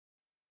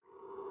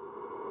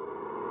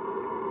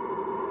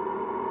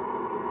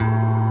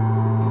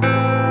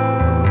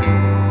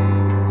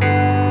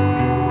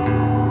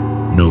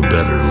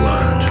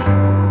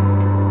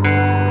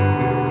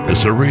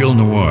Surreal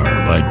Noir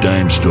by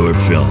Dime Store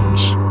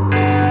Films.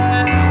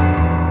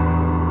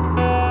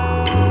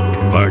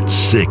 Part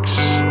 6.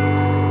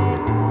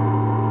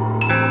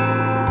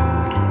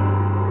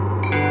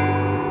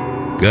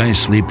 Guy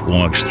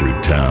sleepwalks through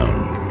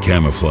town,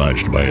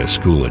 camouflaged by a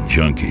school of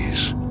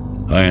junkies.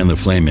 High on the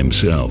flame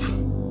himself,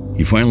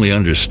 he finally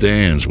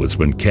understands what's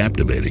been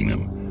captivating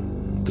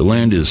them. The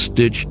land is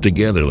stitched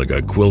together like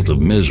a quilt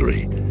of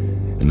misery,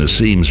 and the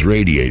seams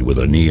radiate with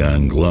a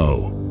neon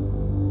glow.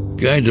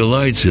 Guy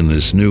delights in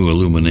this new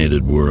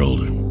illuminated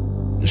world.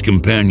 His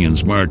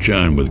companions march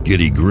on with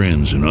giddy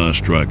grins and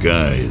awestruck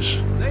eyes.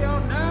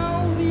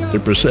 The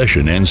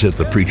procession ends at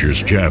the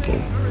preacher's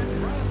chapel.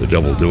 The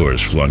double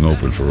doors flung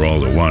open for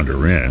all to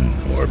wander in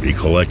or be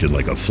collected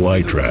like a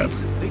fly trap.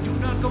 They do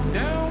not go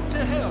down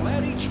to hell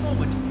at each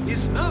moment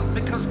is not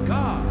because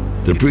God.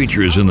 The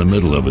preacher is in the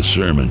middle of a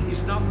sermon,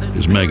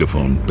 his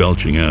megaphone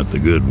belching out the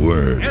good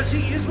word.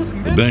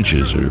 The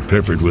benches are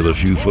peppered with a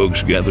few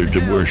folks gathered to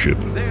worship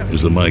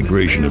as the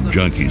migration of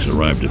junkies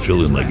arrive to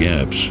fill in the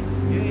gaps.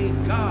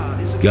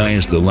 Guy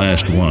is the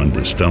last one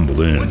to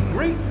stumble in.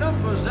 Great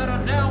numbers that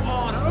are now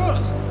on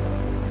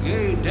earth,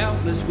 yea,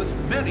 doubtless with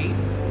many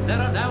that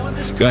are now in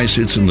this. Guy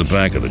sits in the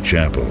back of the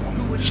chapel,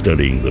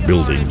 studying the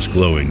building's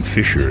glowing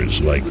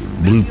fissures like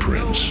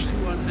blueprints.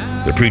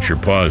 The preacher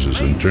pauses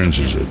and turns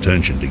his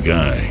attention to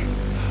Guy.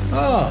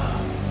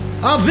 Ah,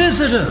 our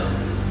visitor,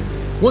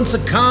 once a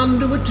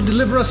conduit to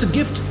deliver us a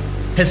gift,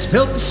 has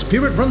felt the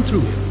Spirit run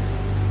through him.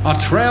 Our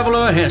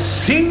traveler has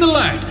seen the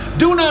light.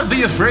 Do not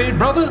be afraid,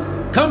 brother.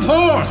 Come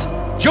forth.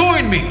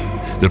 Join me.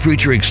 The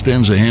preacher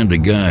extends a hand to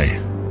Guy.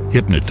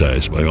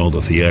 Hypnotized by all the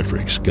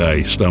theatrics,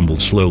 Guy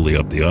stumbles slowly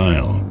up the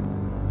aisle.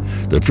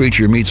 The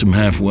preacher meets him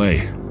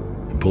halfway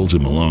and pulls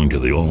him along to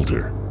the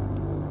altar.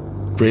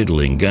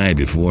 Cradling Guy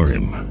before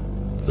him,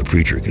 the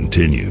preacher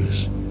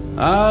continues.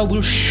 I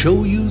will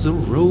show you the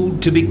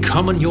road to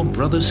becoming your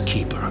brother's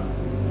keeper.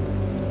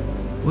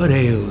 What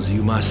ails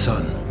you, my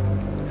son?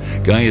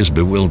 Guy is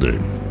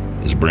bewildered.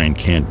 His brain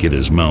can't get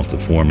his mouth to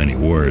form any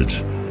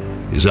words.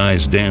 His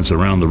eyes dance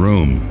around the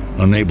room,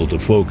 unable to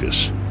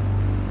focus.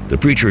 The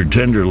preacher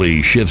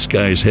tenderly shifts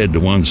Guy's head to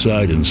one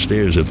side and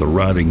stares at the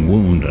rotting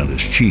wound on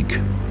his cheek.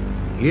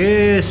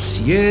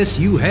 Yes,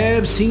 you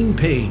have seen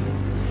pain.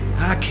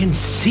 I can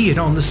see it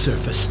on the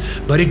surface,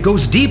 but it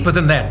goes deeper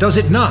than that, does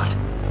it not?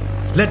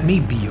 Let me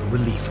be your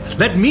relief.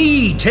 Let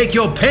me take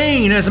your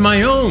pain as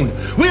my own.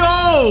 We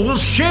all will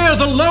share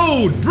the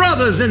load,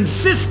 brothers and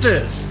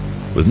sisters.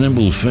 With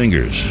nimble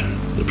fingers,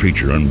 the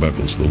preacher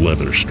unbuckles the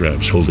leather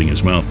straps holding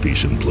his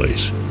mouthpiece in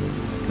place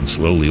and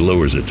slowly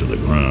lowers it to the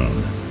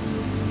ground.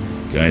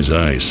 Guy's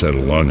eyes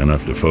settle long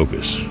enough to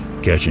focus,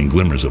 catching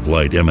glimmers of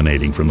light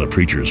emanating from the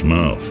preacher's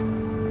mouth.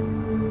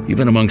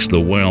 Even amongst the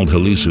wild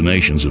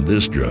hallucinations of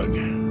this drug,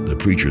 the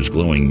preacher's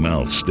glowing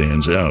mouth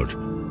stands out.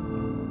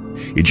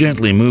 He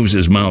gently moves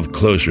his mouth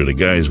closer to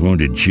Guy's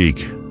wounded cheek,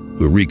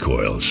 who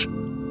recoils.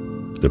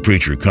 The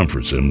preacher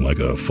comforts him like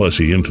a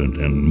fussy infant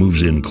and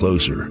moves in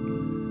closer.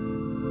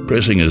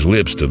 Pressing his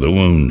lips to the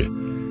wound,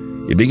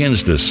 he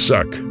begins to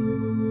suck.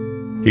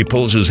 He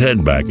pulls his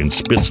head back and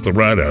spits the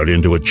rot out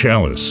into a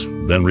chalice,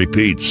 then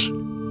repeats.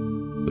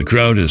 The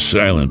crowd is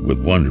silent with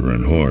wonder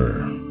and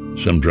horror.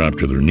 Some drop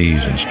to their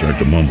knees and start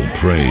to mumble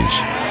praise.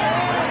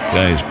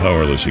 Guy is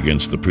powerless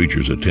against the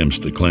preacher's attempts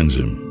to cleanse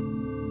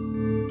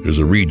him. There's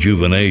a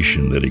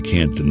rejuvenation that he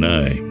can't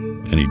deny,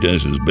 and he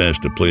does his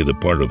best to play the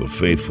part of the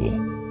faithful.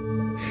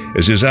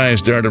 As his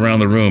eyes dart around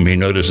the room, he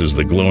notices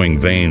the glowing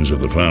veins of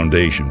the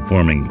foundation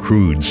forming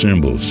crude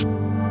symbols.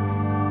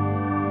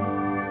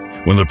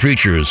 When the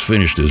preacher has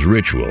finished his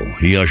ritual,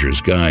 he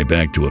ushers Guy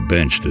back to a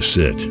bench to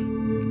sit.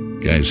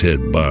 Guy's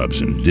head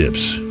bobs and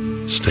dips.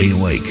 Stay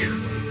awake.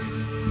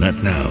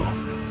 Not now.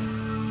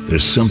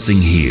 There's something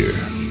here.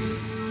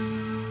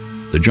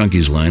 The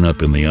junkies line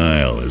up in the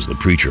aisle as the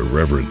preacher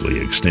reverently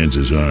extends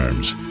his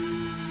arms.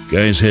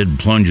 Guy's head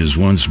plunges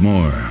once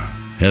more,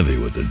 heavy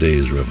with the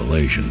day's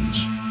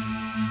revelations.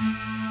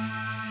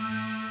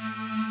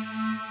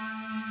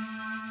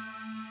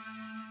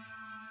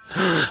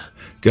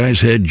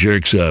 Guy's head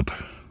jerks up.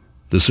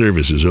 The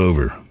service is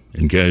over,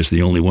 and Guy's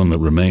the only one that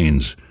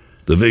remains.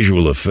 The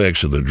visual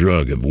effects of the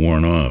drug have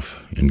worn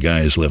off, and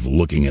Guy is left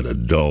looking at a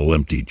dull,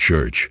 empty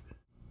church.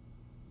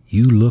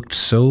 You looked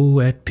so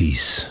at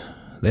peace.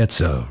 That's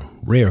a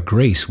rare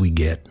grace we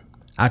get.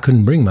 I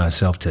couldn't bring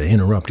myself to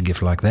interrupt a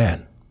gift like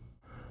that.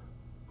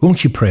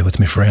 Won't you pray with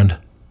me, friend?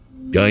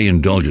 Guy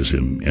indulges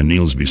him and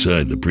kneels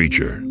beside the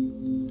preacher.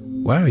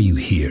 Why are you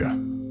here?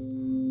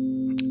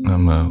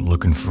 I'm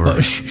looking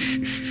for...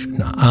 Shh.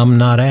 No, I'm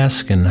not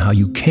asking how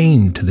you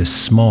came to this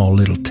small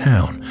little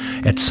town.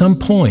 At some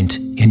point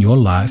in your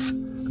life,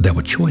 there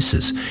were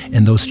choices,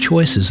 and those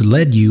choices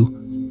led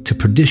you to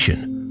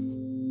perdition.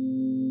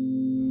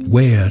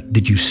 Where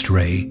did you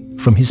stray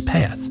from his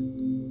path?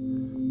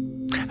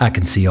 I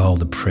can see all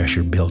the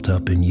pressure built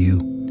up in you.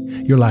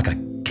 You're like a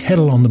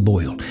kettle on the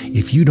boil.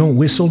 If you don't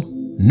whistle,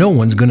 no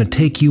one's going to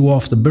take you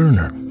off the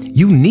burner.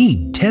 You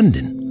need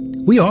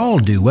tending. We all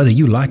do, whether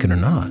you like it or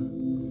not.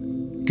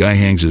 Guy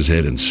hangs his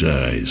head and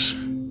sighs.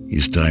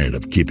 He's tired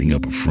of keeping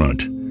up a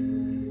front.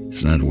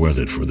 It's not worth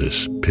it for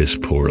this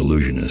piss-poor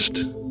illusionist.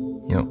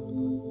 You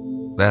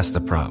know, that's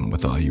the problem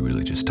with all you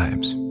religious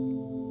types.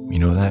 You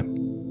know that?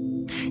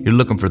 You're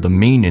looking for the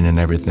meaning and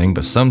everything,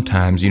 but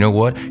sometimes, you know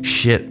what?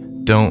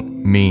 Shit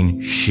don't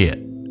mean shit.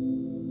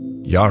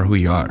 You are who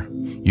you are.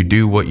 You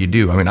do what you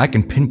do. I mean, I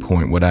can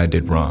pinpoint what I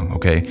did wrong,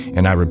 okay?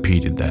 And I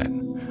repeated that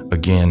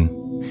again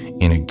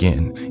and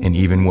again. And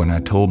even when I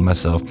told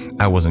myself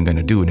I wasn't going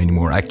to do it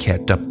anymore, I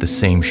kept up the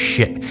same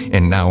shit.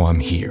 And now I'm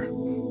here.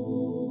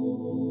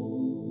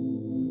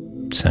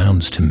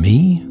 Sounds to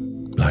me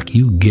like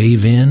you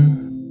gave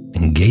in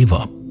and gave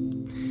up.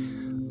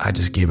 I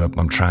just gave up.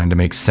 I'm trying to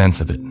make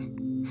sense of it.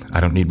 I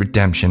don't need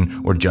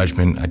redemption or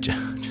judgment. I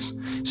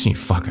just need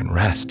fucking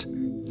rest.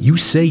 You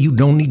say you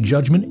don't need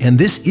judgment, and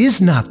this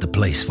is not the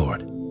place for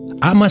it.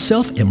 I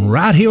myself am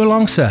right here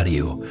alongside of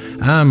you.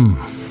 I'm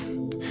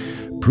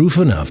proof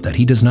enough that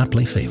he does not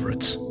play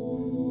favorites.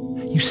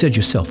 You said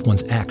yourself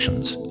one's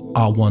actions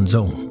are one's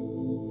own.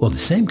 Well, the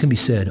same can be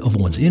said of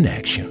one's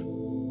inaction.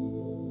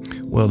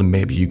 Well, then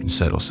maybe you can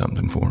settle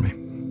something for me.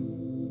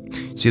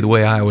 See, the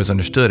way I always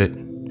understood it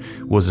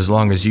was as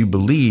long as you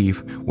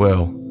believe,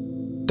 well,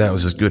 that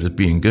was as good as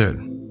being good,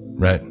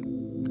 right?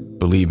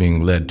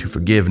 Believing led to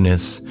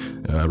forgiveness,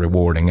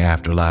 rewarding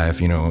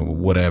afterlife,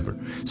 whatever.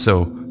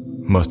 So,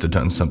 must have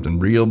done something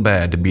real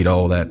bad to beat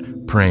all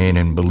that praying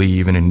and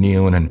believing and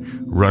kneeling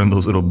and running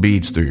those little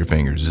beads through your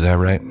fingers. Is that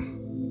right?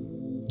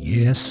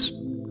 Yes,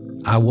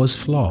 I was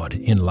flawed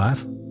in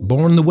life,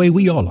 born the way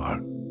we all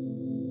are.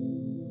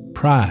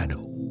 Pride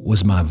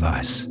was my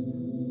vice.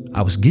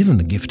 I was given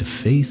the gift of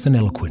faith and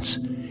eloquence,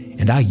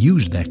 and I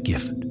used that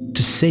gift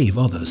to save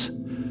others.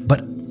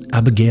 But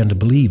I began to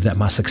believe that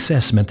my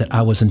success meant that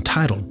I was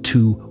entitled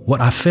to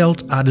what I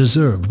felt I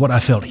deserved, what I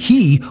felt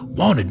he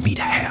wanted me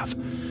to have,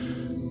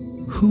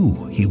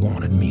 who he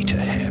wanted me to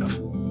have.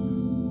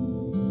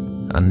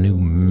 I knew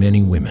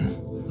many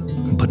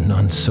women, but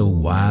none so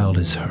wild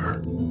as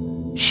her.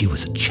 She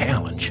was a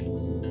challenge.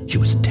 She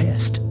was a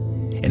test.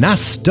 And I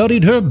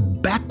studied her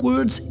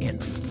backwards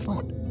and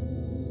front.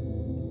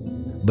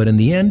 But in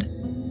the end,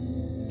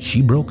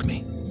 she broke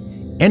me.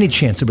 Any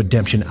chance of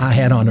redemption I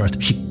had on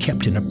earth, she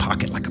kept in her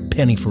pocket like a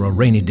penny for a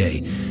rainy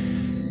day.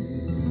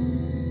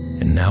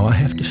 And now I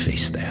have to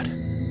face that.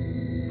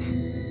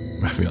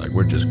 I feel like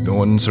we're just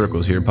going in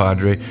circles here,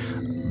 Padre.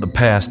 The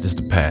past is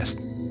the past.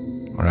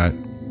 All right?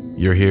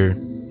 You're here,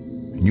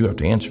 and you have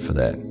to answer for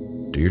that.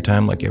 Do your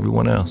time like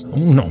everyone else. Oh,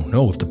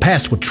 no. If the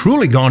past were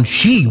truly gone,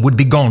 she would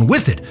be gone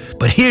with it.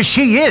 But here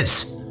she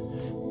is,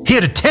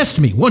 here to test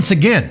me once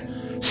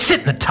again,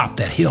 sitting atop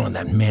that hill in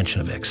that mansion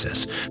of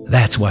excess.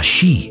 That's why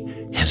she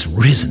has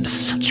risen to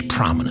such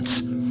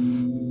prominence.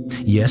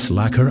 Yes,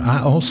 like her,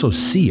 I also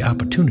see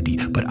opportunity,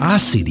 but I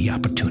see the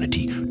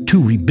opportunity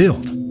to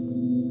rebuild.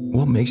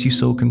 What makes you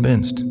so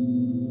convinced?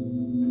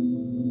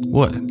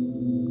 What?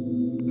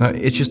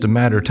 It's just a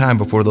matter of time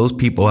before those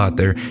people out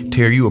there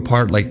tear you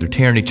apart like they're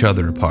tearing each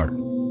other apart.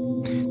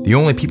 The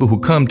only people who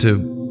come to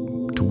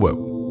what?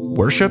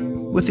 Worship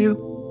with you?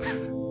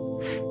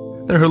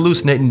 They're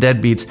hallucinating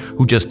deadbeats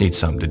who just need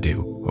something to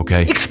do,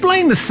 okay?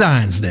 Explain the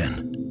signs,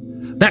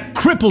 then. That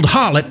crippled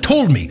harlot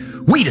told me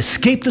we'd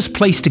escape this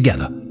place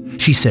together.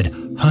 She said,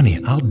 honey,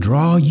 I'll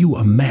draw you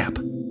a map.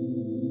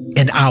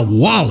 And I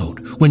wallowed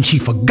when she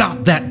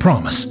forgot that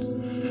promise.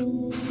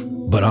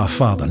 But our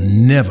Father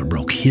never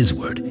broke his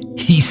word.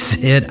 He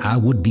said I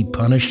would be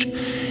punished,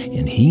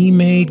 and he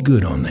made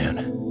good on that.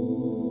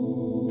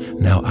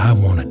 Now I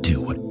want to do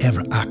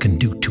whatever I can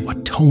do to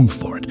atone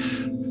for it.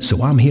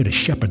 So I'm here to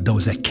shepherd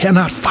those that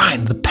cannot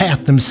find the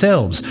path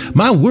themselves.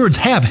 My words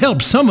have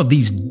helped some of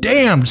these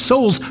damned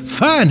souls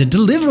find a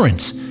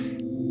deliverance.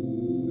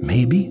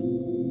 Maybe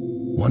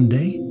one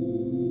day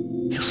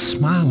he'll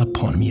smile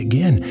upon me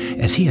again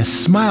as he has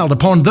smiled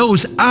upon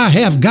those I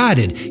have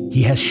guided.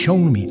 He has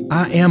shown me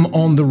I am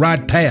on the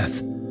right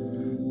path.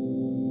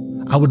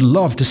 I would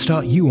love to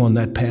start you on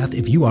that path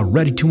if you are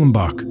ready to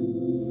embark.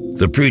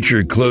 The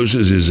preacher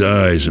closes his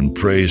eyes and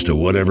prays to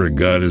whatever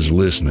God is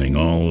listening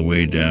all the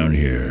way down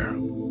here.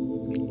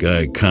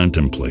 Guy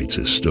contemplates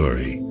his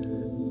story.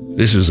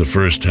 This is the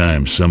first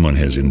time someone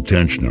has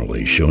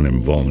intentionally shown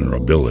him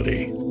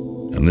vulnerability.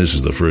 And this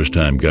is the first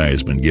time Guy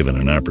has been given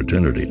an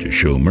opportunity to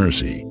show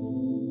mercy.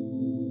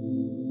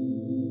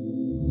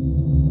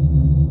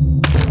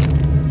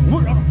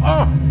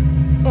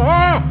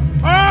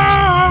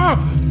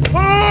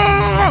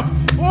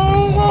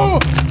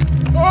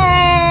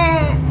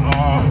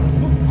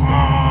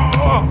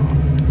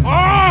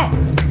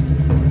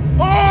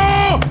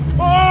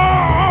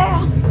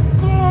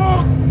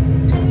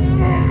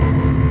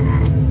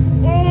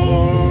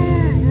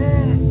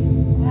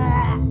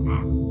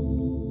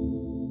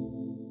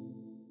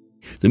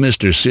 The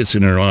mister sits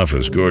in her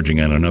office gorging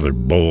on another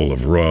bowl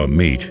of raw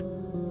meat.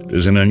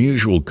 There's an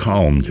unusual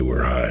calm to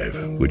her hive,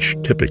 which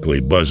typically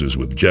buzzes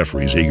with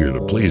Jeffries eager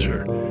to please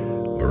her,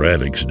 or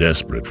addicts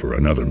desperate for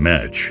another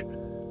match.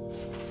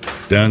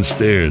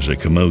 Downstairs, a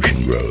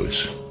commotion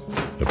grows,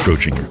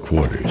 approaching her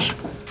quarters.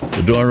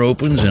 The door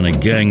opens and a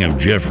gang of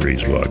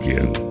Jeffries walk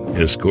in.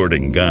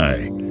 escorting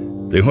Guy.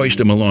 They hoist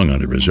him along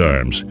under his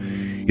arms,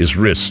 his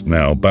wrists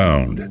now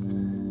bound.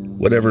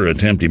 Whatever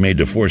attempt he made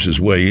to force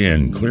his way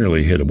in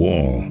clearly hit a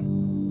wall.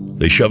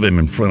 They shove him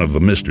in front of the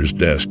mister's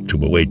desk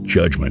to await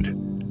judgment.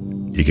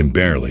 He can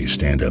barely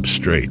stand up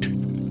straight.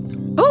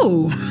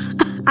 Oh,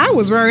 I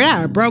was worried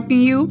I had broken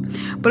you,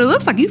 but it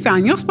looks like you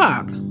found your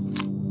spark.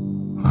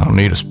 I don't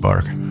need a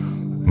spark. I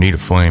need a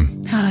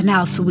flame.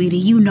 Now, sweetie,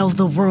 you know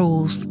the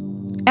rules.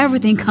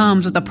 Everything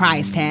comes with a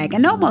price tag,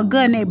 and no more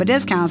good neighbor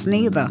discounts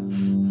neither.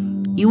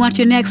 You want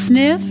your next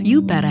sniff?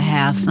 You better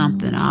have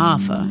something to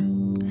offer.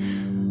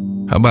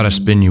 How about I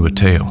spin you a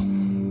tale?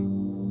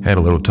 Had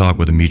a little talk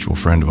with a mutual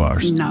friend of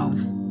ours. No.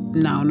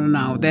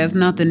 There's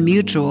nothing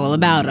mutual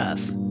about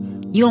us.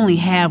 You only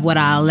have what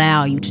I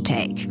allow you to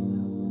take.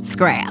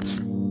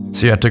 Scraps.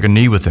 See, I took a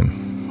knee with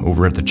him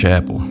over at the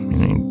chapel,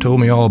 and he told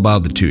me all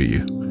about the two of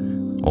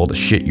you. All the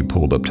shit you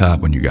pulled up top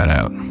when you got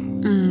out.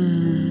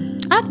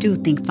 I do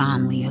think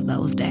fondly of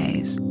those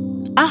days.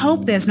 I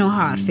hope there's no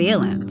hard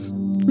feelings.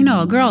 You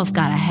know, a girl's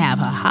gotta have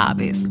her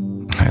hobbies.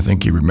 I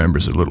think he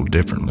remembers a little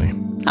differently.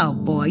 Oh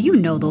boy, you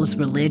know those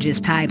religious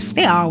types.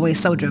 They're always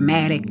so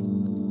dramatic.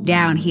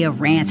 Down here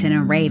ranting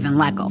and raving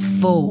like a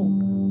fool.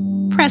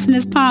 Pressing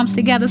his palms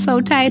together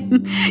so tight,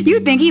 you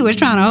think he was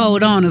trying to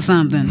hold on to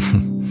something.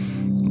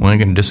 Well, I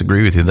ain't gonna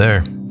disagree with you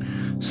there.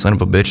 Son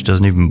of a bitch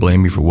doesn't even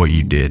blame you for what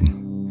you did.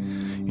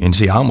 And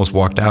see, I almost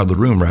walked out of the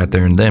room right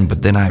there and then,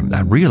 but then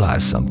I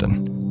realized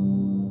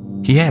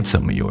something. He had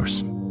something of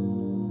yours.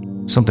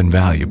 Something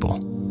valuable.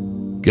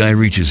 Guy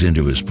reaches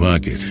into his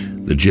pocket.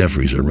 The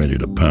Jeffreys are ready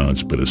to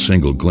pounce, but a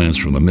single glance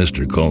from the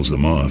mister calls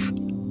them off.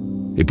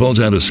 He pulls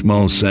out a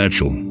small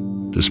satchel,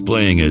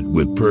 displaying it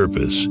with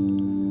purpose.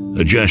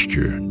 A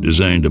gesture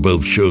designed to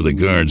both show the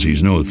guards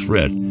he's no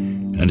threat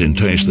and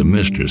entice the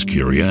mister's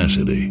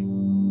curiosity.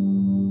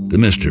 The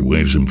mister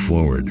waves him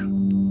forward.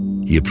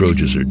 He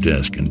approaches her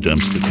desk and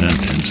dumps the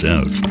contents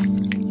out.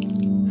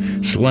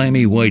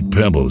 Slimy white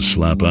pebbles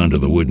slop onto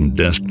the wooden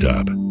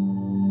desktop.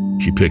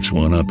 She picks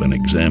one up and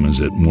examines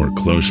it more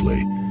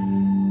closely.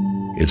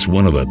 It's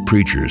one of a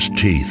preacher's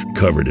teeth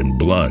covered in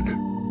blood.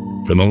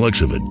 From the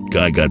looks of it,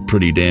 Guy got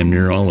pretty damn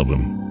near all of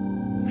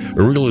them.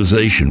 A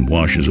realization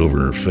washes over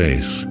her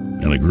face,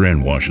 and a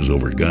grin washes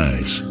over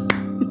Guy's.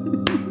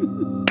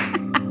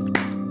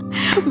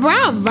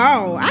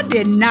 Bravo! I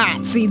did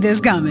not see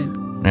this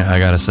coming. Yeah, I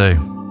gotta say,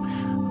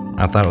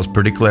 I thought it was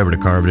pretty clever to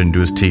carve it into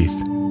his teeth.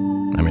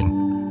 I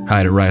mean,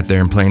 hide it right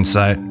there in plain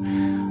sight.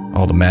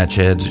 All the match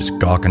heads just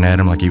gawking at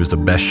him like he was the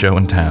best show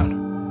in town.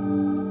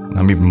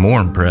 I'm even more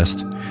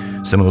impressed.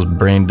 Some of those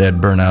brain-dead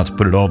burnouts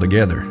put it all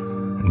together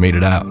and made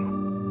it out.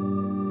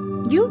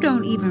 You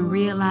don't even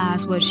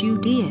realize what you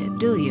did,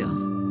 do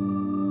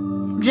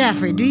you?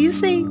 Jeffrey, do you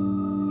see?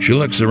 She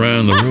looks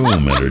around the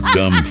room at her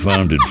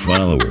dumbfounded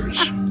followers.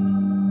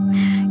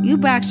 You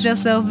boxed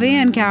yourself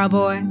in,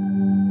 cowboy.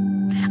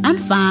 I'm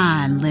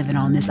fine living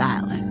on this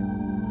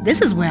island.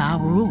 This is where I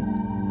rule,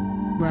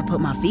 where I put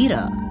my feet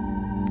up.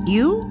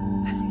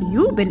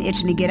 You've been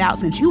itching to get out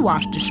since you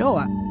washed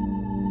ashore.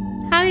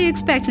 How are you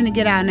expecting to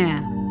get out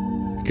now?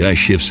 Guy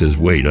shifts his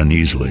weight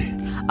uneasily.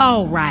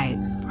 Oh, right.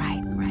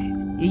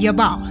 Your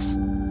boss.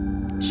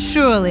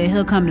 Surely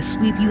he'll come to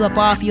sweep you up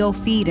off your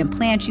feet and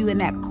plant you in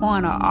that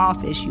corner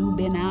office you've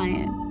been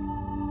eyeing.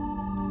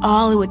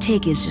 All it would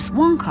take is just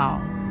one call.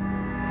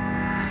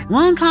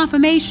 One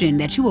confirmation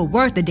that you were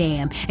worth a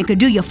damn and could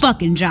do your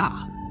fucking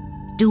job.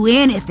 Do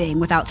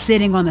anything without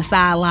sitting on the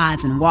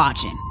sidelines and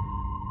watching.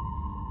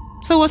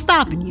 So what's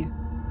stopping you?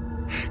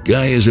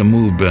 Guy is a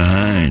move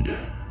behind.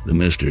 The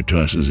mister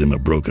tosses him a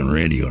broken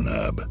radio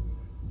knob.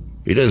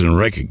 He doesn't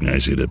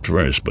recognize it at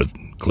first, but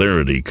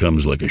clarity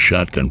comes like a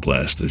shotgun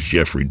blast as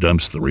Jeffrey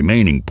dumps the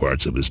remaining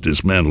parts of his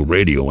dismantled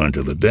radio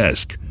onto the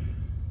desk.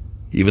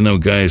 Even though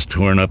Guy's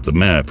torn up the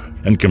map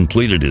and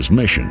completed his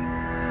mission,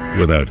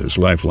 without his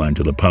lifeline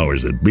to the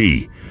powers that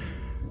be,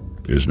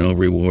 there's no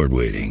reward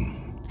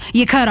waiting.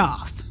 You cut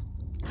off.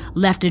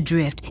 Left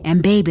adrift,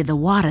 and baby, the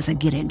waters are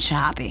getting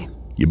choppy.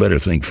 You better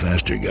think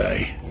faster,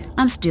 Guy.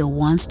 I'm still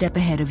one step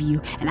ahead of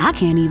you, and I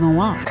can't even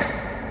walk.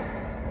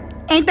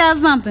 Ain't that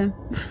something?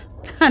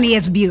 Honey,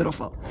 it's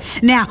beautiful.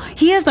 Now,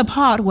 here's the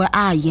part where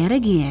I, yet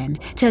again,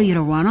 tell you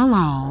to run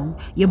along.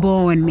 You're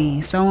boring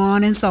me, so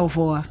on and so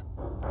forth.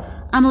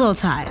 I'm a little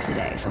tired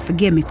today, so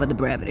forgive me for the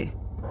brevity.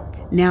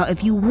 Now,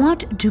 if you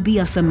want to be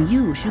of some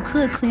use, you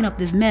could clean up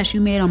this mess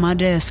you made on my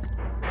desk.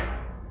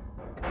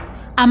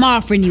 I'm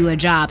offering you a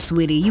job,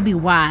 sweetie. You be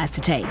wise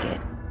to take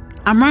it.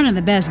 I'm running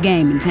the best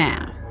game in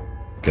town.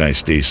 Guy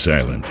stays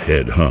silent,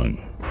 head hung,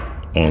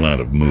 all out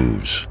of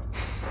moves.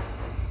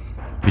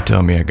 You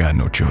tell me I got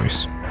no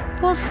choice.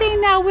 Well, see,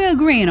 now we're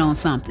agreeing on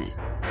something.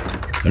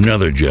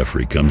 Another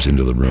Jeffrey comes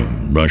into the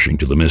room, rushing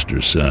to the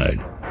mister's side,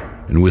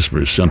 and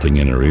whispers something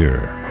in her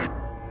ear.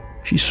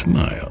 She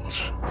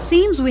smiles.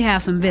 Seems we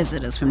have some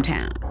visitors from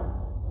town.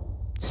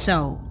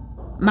 So,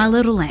 my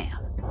little lamb,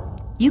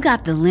 you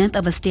got the length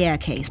of a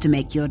staircase to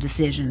make your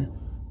decision.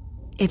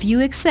 If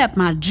you accept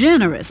my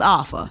generous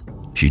offer...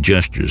 She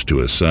gestures to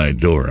a side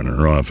door in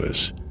her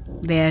office.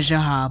 There's your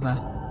harbor.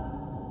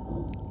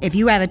 If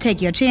you rather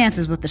take your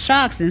chances with the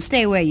sharks, then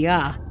stay where you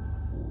are.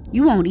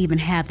 You won't even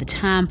have the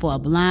time for a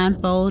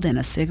blindfold and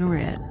a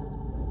cigarette.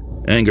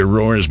 Anger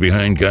roars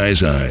behind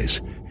Guy's eyes.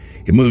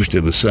 He moves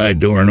to the side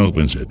door and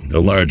opens it, a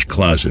large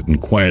closet,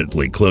 and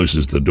quietly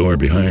closes the door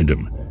behind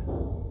him.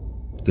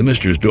 The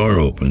mister's door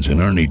opens and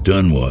Arnie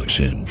Dunn walks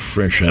in,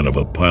 fresh out of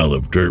a pile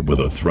of dirt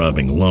with a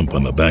throbbing lump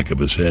on the back of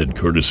his head,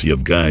 courtesy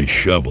of Guy's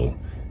shovel.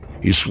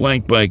 He's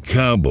flanked by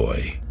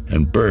Cowboy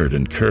and Bert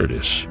and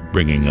Curtis,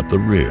 bringing up the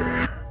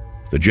rear.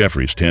 The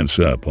Jeffries tense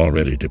up, all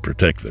ready to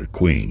protect their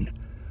queen.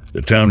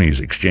 The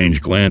townies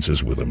exchange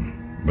glances with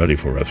him, ready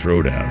for a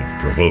throwdown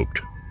if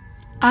provoked.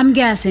 I'm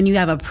guessing you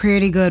have a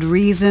pretty good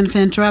reason for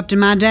interrupting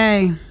my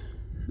day.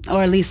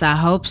 Or at least I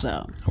hope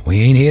so. We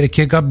ain't here to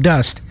kick up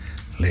dust,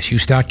 unless you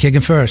start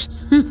kicking first.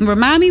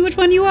 Remind me which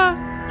one you are?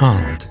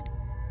 Arnold.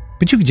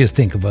 But you can just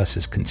think of us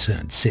as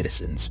concerned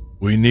citizens.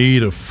 We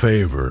need a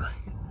favor.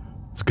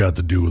 It's got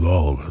to do with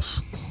all of us.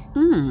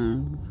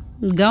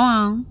 Go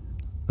on.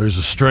 There's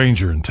a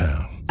stranger in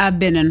town. I've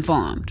been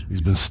informed.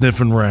 He's been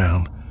sniffing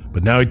around,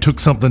 but now he took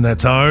something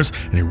that's ours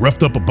and he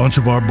roughed up a bunch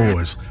of our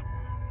boys.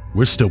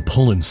 We're still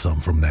pulling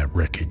some from that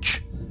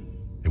wreckage,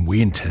 and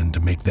we intend to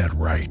make that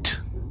right.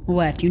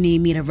 What, you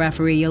need me to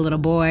referee your little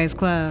boys'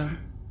 club?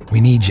 We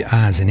need your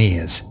eyes and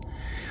ears.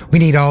 We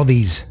need all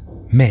these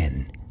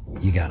men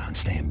you got on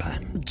standby.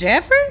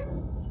 Jeffrey?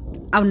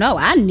 Oh no,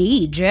 I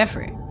need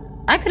Jeffrey.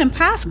 I couldn't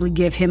possibly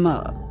give him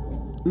up.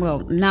 Well,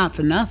 not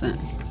for nothing.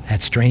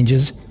 That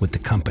stranger's with the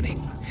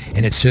company,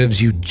 and it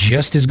serves you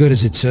just as good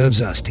as it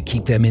serves us to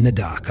keep them in the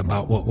dark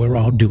about what we're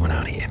all doing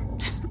out here.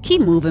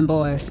 Keep moving,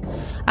 boys.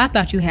 I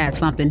thought you had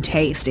something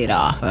tasty to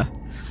offer.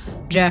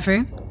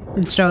 Jeffrey,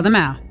 show them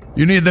out.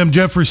 You need them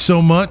Jeffries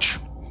so much?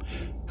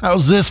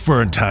 How's this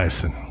for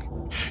enticing?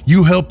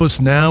 You help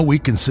us now, we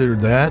consider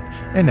that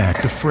an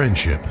act of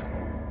friendship.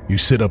 You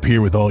sit up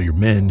here with all your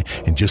men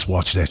and just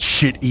watch that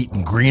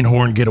shit-eating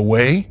greenhorn get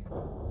away?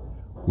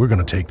 We're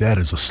gonna take that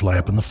as a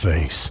slap in the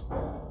face.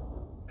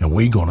 And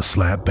we gonna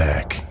slap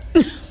back.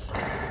 We're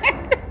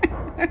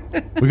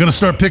gonna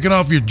start picking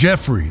off your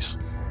Jeffries.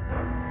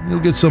 You'll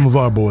get some of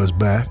our boys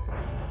back.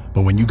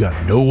 But when you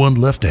got no one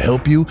left to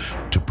help you,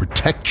 to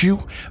protect you,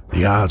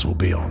 the odds will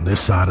be on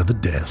this side of the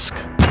desk.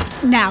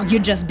 Now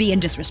you're just being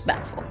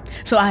disrespectful.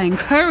 So I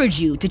encourage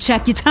you to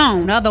check your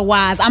tone.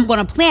 Otherwise, I'm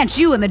gonna plant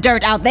you in the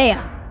dirt out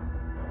there.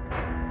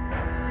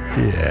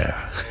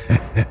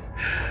 Yeah.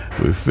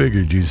 We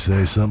figured you'd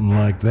say something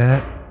like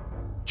that.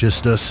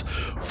 Just us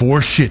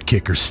 4 shit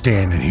kickers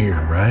standing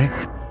here, right?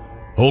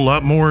 Whole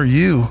lot more of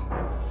you.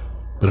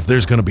 But if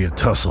there's gonna be a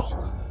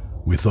tussle,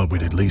 we thought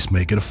we'd at least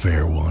make it a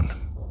fair one.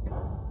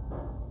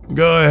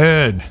 Go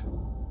ahead.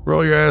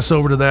 Roll your ass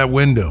over to that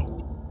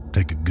window.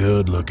 Take a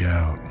good look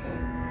out.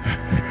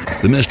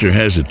 The mister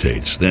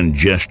hesitates, then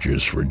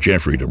gestures for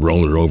Jeffrey to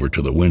roll her over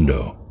to the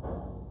window.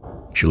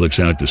 She looks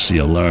out to see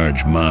a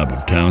large mob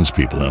of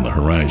townspeople on the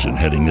horizon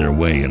heading their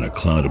way in a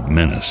cloud of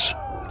menace.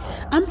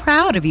 I'm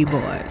proud of you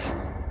boys.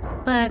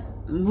 But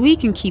we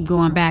can keep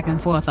going back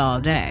and forth all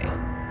day.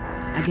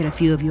 I get a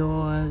few of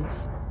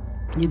yours.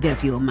 You get a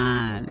few of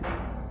mine.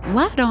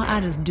 Why don't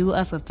I just do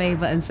us a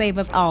favor and save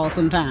us all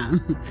some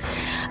time?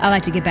 I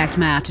like to get back to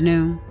my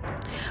afternoon.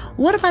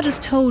 What if I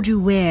just told you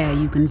where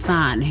you can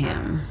find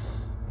him?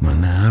 Well,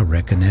 now, I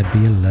reckon that'd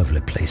be a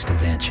lovely place to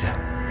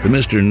venture. The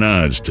mister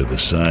nods to the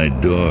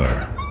side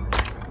door.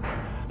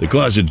 The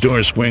closet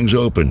door swings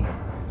open,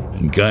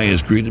 and Guy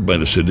is greeted by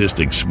the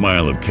sadistic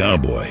smile of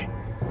Cowboy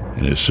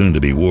and his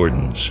soon-to-be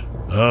wardens.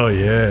 Oh,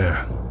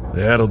 yeah.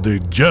 That'll do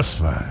just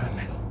fine.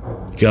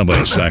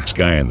 Cowboy socks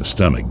Guy in the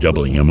stomach,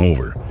 doubling him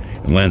over,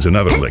 and lands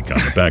another lick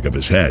on the back of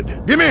his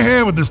head. Give me a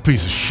hand with this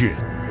piece of shit.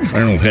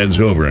 Arnold heads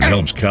over and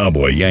helps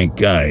Cowboy yank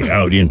Guy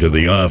out into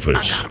the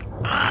office.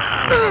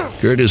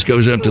 Curtis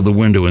goes up to the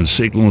window and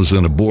signals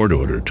an abort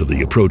order to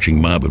the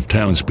approaching mob of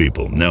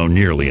townspeople, now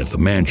nearly at the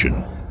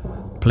mansion.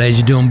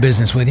 Pleasure doing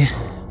business with you.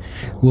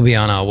 We'll be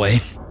on our way.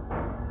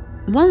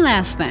 One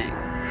last thing.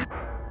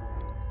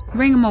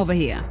 Bring him over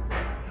here.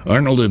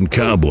 Arnold and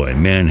Cowboy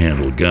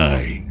manhandle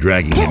Guy,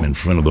 dragging him in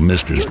front of the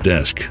mister's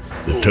desk,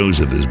 the toes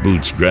of his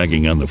boots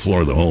dragging on the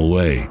floor the whole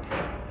way.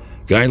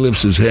 Guy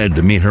lifts his head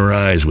to meet her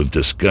eyes with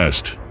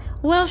disgust.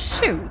 Well,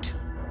 shoot.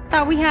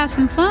 Thought we had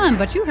some fun,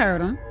 but you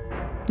heard him.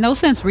 No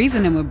sense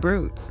reasoning with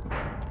brutes.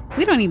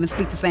 We don't even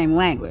speak the same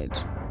language.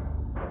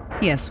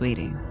 Yes,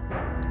 sweetie.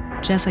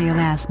 Just so your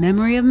last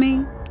memory of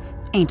me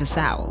ain't a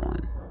sour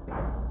one.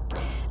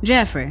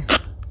 Jeffrey.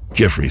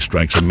 Jeffrey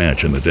strikes a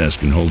match on the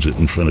desk and holds it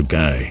in front of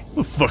Guy.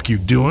 What the fuck you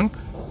doing?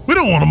 We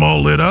don't want them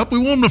all lit up. We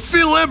want them to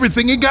feel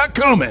everything you got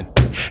coming.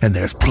 And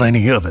there's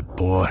plenty of it,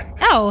 boy.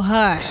 Oh,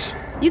 hush.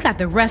 You got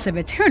the rest of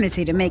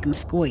eternity to make him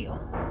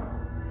squeal.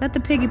 Let the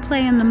piggy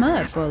play in the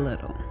mud for a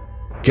little.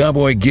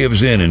 Cowboy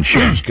gives in and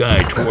shoves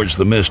Guy towards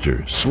the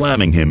mister,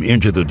 slamming him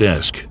into the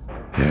desk.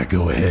 Yeah,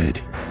 go ahead.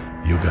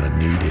 You're gonna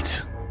need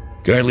it.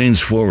 Guy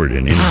leans forward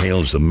and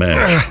inhales the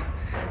match.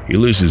 He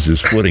loses his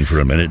footing for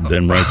a minute,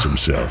 then rights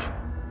himself.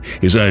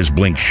 His eyes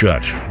blink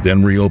shut,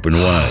 then reopen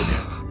wide.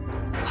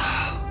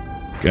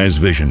 Guy's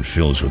vision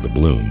fills with a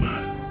bloom.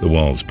 The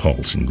walls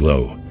pulse and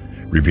glow,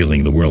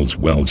 revealing the world's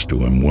welds to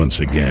him once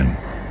again.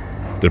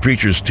 The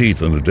preacher's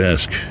teeth on the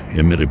desk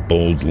emit a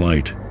bold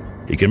light.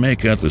 He can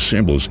make out the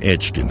symbols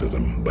etched into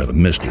them by the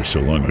mister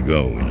so long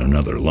ago in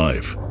another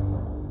life.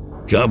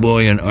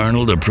 Cowboy and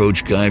Arnold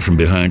approach Guy from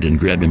behind and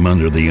grab him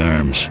under the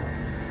arms.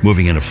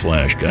 Moving in a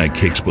flash, Guy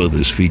kicks both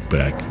his feet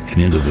back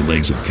and into the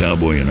legs of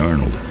Cowboy and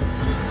Arnold.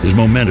 His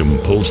momentum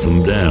pulls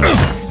them down,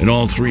 and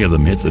all three of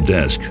them hit the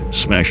desk,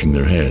 smashing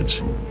their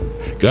heads.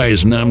 Guy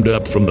is numbed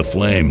up from the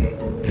flame,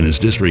 and his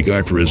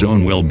disregard for his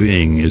own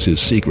well-being is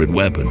his secret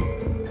weapon.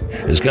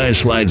 As Guy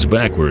slides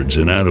backwards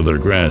and out of their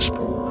grasp,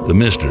 the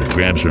mister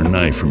grabs her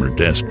knife from her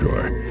desk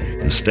drawer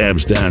and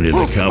stabs down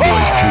into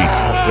Cowboy's cheek,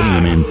 putting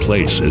him in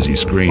place as he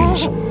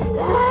screams.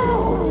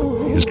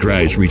 His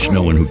cries reach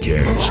no one who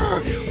cares.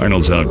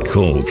 Arnold's out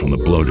cold from the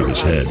blow to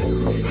his head,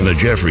 and the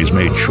Jeffreys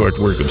made short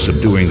work of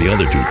subduing the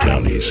other two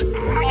townies,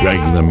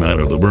 dragging them out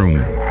of the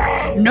room.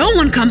 No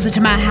one comes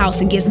into my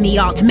house and gives me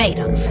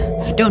ultimatums.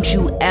 Don't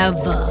you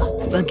ever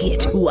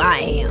forget who I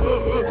am.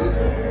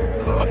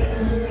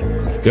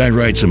 Guy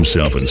rights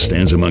himself and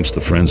stands amongst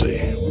the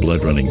frenzy,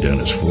 blood running down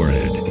his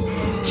forehead.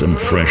 Some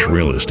fresh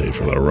real estate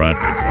for the rot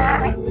to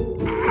climb.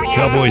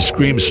 Cowboy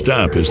screams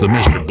stop as the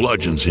mister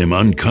bludgeons him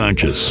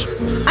unconscious.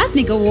 I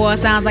think a war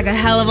sounds like a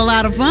hell of a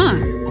lot of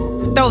fun.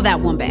 Throw that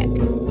one back.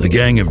 The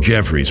gang of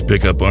Jeffreys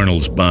pick up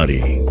Arnold's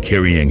body,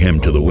 carrying him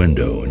to the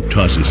window, and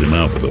tosses him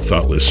out with the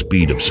thoughtless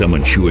speed of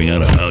someone chewing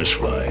out a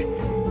housefly.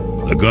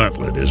 The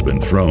gauntlet has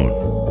been thrown.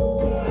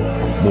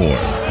 War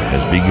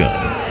has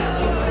begun.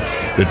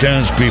 The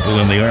townspeople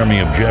and the army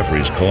of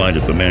Jeffreys collide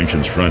at the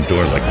mansion's front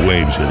door like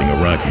waves hitting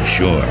a rocky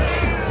shore.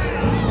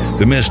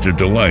 The mister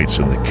delights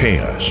in the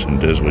chaos and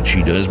does what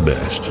she does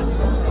best,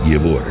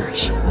 give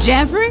orders.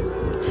 Jeffrey,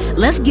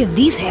 let's give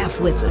these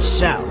half-wits a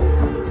show.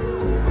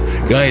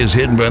 Guy is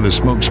hidden by the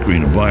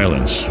smokescreen of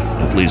violence,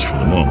 at least for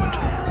the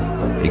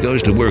moment. He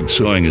goes to work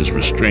sewing his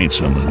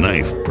restraints on the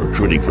knife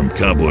protruding from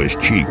Cowboy's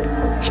cheek,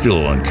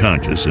 still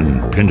unconscious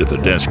and pinned at the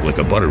desk like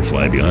a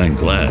butterfly behind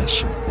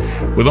glass.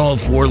 With all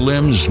four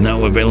limbs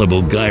now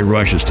available, Guy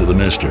rushes to the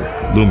mister,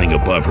 looming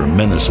above her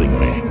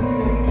menacingly.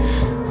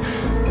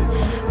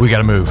 We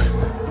gotta move.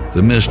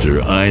 The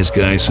mister eyes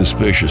Guy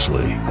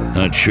suspiciously,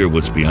 not sure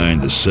what's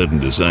behind the sudden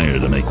desire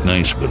to make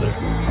nice with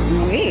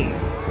her. Weird.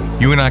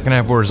 You and I can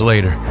have words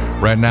later.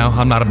 Right now,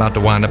 I'm not about to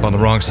wind up on the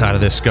wrong side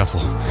of this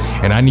scuffle.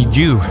 And I need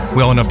you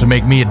well enough to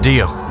make me a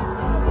deal.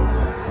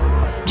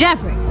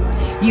 Jeffrey,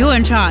 you're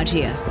in charge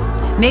here.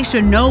 Make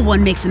sure no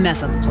one makes a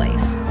mess of the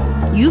place.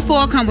 You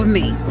four come with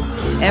me.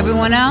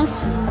 Everyone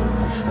else,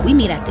 we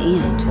meet at the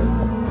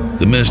end.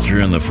 The mister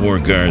and the four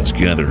guards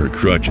gather her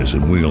crutches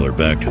and wheel her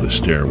back to the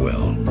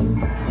stairwell.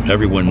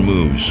 Everyone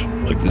moves,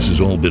 like this has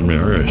all been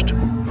rehearsed.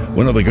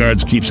 One of the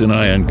guards keeps an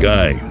eye on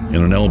Guy and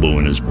an elbow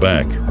in his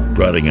back,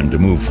 prodding him to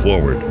move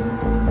forward.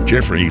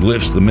 Jeffrey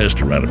lifts the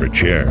mister out of her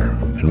chair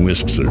and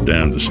whisks her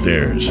down the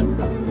stairs.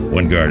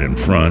 One guard in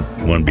front,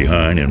 one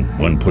behind, and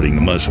one putting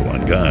the muzzle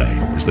on Guy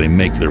as they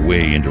make their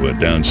way into a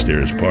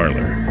downstairs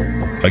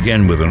parlor.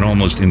 Again, with an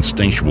almost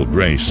instinctual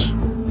grace,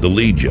 the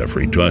lead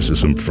Jeffrey tosses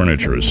some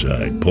furniture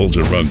aside, pulls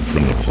a rug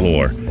from the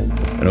floor,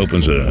 and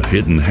opens a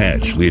hidden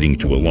hatch leading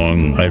to a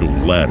long idle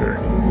ladder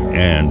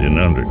and an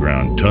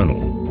underground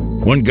tunnel.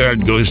 One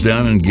guard goes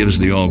down and gives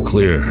the all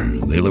clear.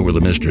 They lower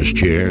the mister's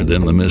chair,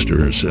 then the mister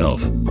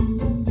herself.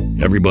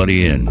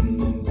 Everybody in,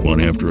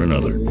 one after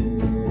another.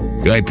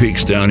 Guy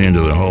peeks down into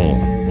the hole,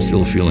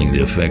 still feeling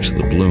the effects of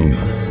the bloom.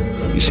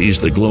 He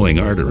sees the glowing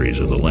arteries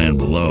of the land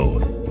below.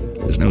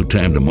 There's no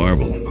time to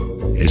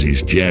marvel, as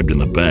he's jabbed in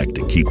the back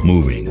to keep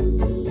moving.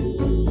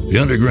 The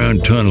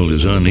underground tunnel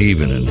is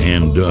uneven and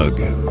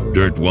hand-dug,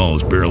 dirt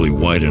walls barely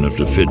wide enough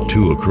to fit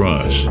two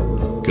across.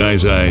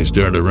 Guy's eyes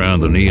dart around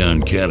the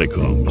neon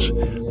catacombs,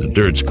 the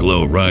dirt's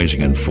glow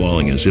rising and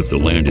falling as if the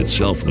land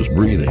itself was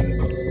breathing.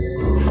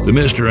 The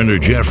mister under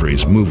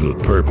Jeffreys move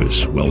with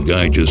purpose, while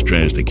Guy just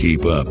tries to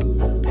keep up.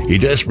 He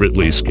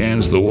desperately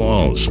scans the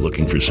walls,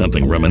 looking for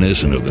something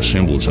reminiscent of the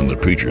symbols on the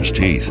preacher's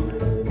teeth,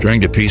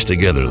 trying to piece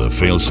together the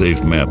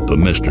fail-safe map the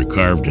mister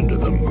carved into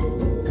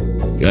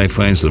them. Guy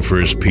finds the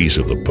first piece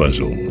of the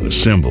puzzle, a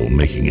symbol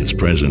making its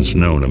presence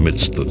known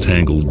amidst the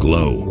tangled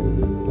glow.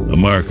 A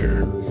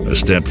marker, a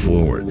step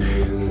forward.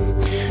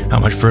 How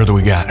much further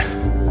we got?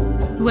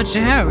 What's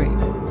your hurry?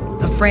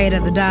 Afraid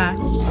of the dark?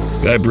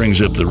 Guy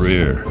brings up the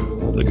rear.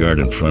 The guard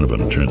in front of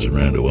him turns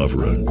around to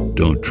offer a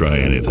 "don't try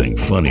anything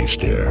funny"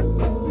 stare,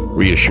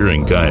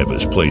 reassuring Guy of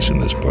his place in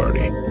this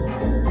party.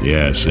 The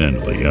ass end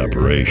of the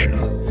operation.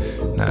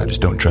 Nah,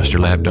 just don't trust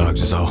your lab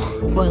dogs is all.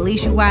 Well, at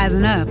least you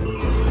wisen up.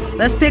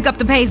 Let's pick up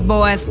the pace,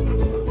 boys.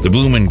 The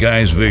bloom in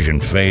Guy's vision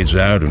fades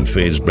out and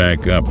fades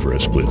back up for a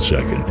split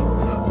second.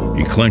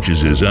 He clenches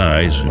his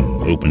eyes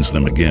and opens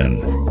them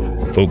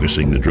again.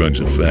 Focusing the drug's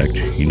effect,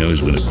 he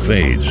knows when it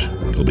fades,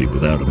 he'll be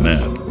without a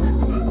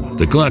map.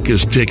 The clock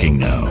is ticking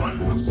now,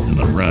 and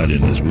the rot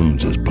in his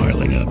wounds is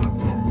piling up.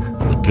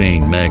 The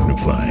pain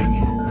magnifying.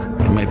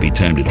 It might be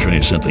time to try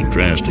something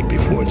drastic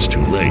before it's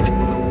too late.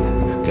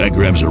 Guy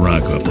grabs a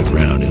rock off the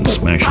ground and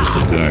smashes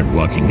the guard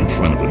walking in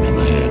front of him in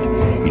the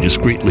head. He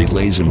discreetly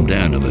lays him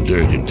down in the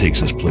dirt and takes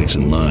his place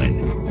in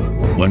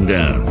line. 1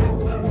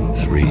 down,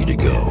 3 to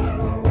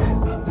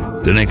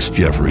go. The next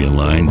Jeffrey in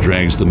line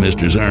drags the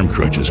mister's arm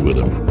crutches with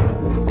him.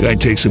 Guy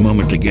takes a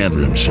moment to gather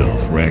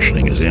himself,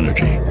 rationing his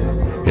energy.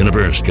 In a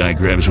burst, Guy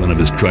grabs one of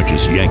his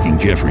crutches, yanking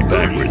Jeffrey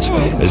backwards.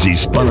 As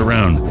he's spun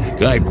around,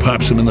 Guy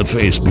pops him in the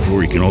face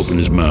before he can open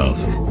his mouth.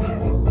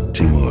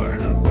 2 more.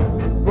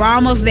 We're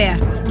almost there.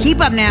 Keep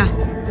up now.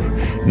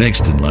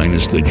 Next in line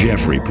is the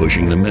Jeffrey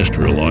pushing the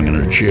mister along in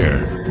her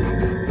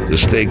chair. The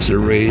stakes are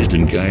raised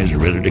and Guy's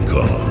ready to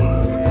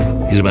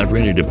call. He's about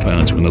ready to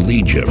pounce when the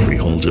lead Jeffrey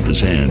holds up his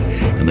hand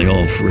and they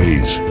all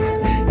freeze.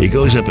 He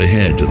goes up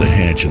ahead to the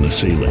hatch in the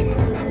ceiling.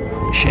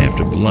 A shaft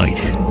of light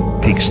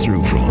peeks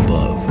through from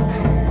above.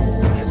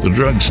 The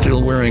drug's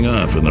still wearing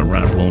off and the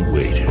rot won't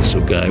wait,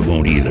 so Guy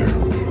won't either.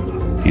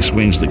 He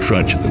swings the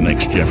crutch at the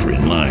next Jeffrey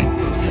in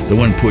line, the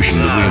one pushing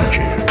the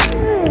wheelchair.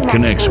 It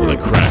connects with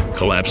a crack,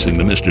 collapsing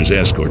the mister's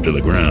escort to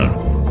the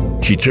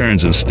ground. She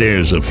turns and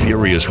stares a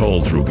furious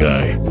hole through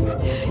Guy.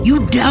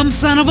 You dumb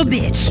son of a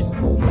bitch.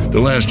 The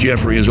last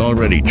Jeffrey is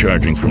already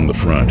charging from the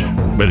front,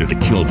 ready to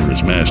kill for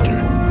his master.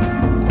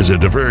 As a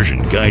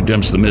diversion, Guy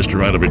dumps the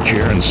mister out of a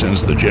chair and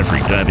sends the Jeffrey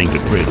diving to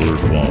cradle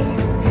her fall.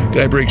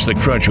 Guy breaks the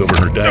crutch over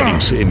her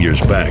diving savior's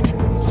back,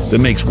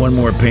 then makes one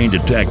more pained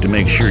attack to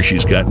make sure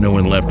she's got no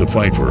one left to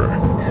fight for her.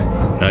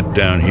 Not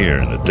down here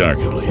in the dark,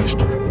 at least.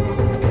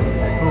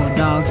 Poor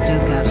dog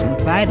still got some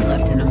fight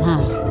left in him,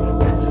 huh?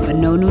 But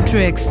no new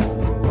tricks.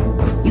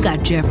 You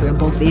got Jeffrey on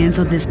both ends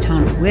of this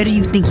tunnel. Where do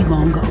you think you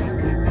gonna go?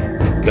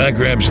 Guy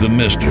grabs the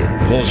mister,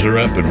 pulls her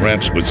up, and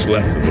wraps what's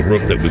left of the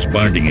rope that was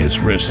binding his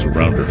wrists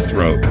around her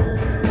throat.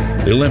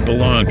 They limp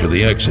along to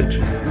the exit,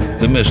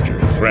 the mister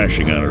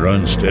thrashing on her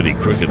unsteady,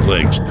 crooked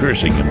legs,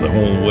 cursing him the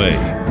whole way.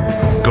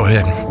 Go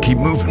ahead, keep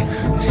moving.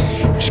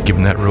 Just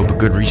giving that rope a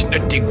good reason to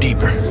dig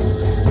deeper.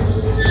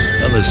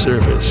 On the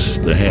surface,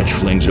 the hatch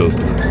flings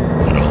open,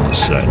 and all is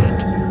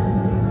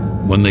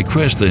silent. When they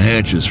crest the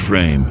hatch's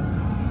frame,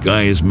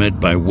 Guy is met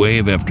by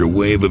wave after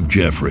wave of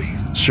Jeffrey,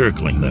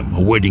 circling them,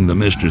 awaiting the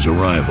mister's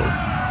arrival.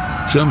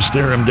 Some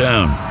stare him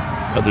down,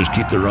 others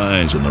keep their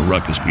eyes on the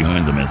ruckus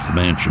behind them at the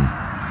mansion,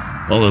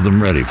 all of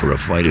them ready for a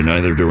fight in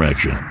either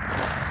direction.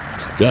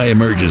 Guy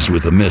emerges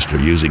with the mister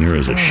using her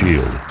as a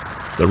shield,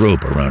 the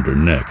rope around her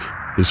neck,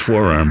 his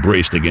forearm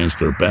braced against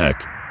her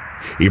back.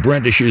 He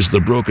brandishes the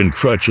broken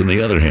crutch in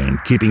the other hand,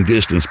 keeping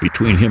distance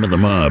between him and the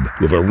mob,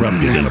 who have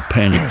erupted in a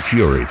panicked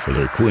fury for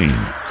their queen.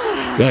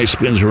 Guy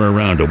spins her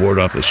around to ward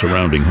off the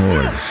surrounding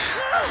horde.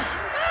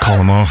 Call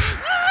him off.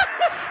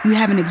 You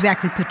haven't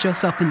exactly put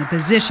yourself in the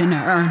position to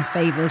earn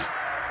favors.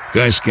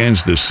 Guy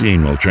scans the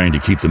scene while trying to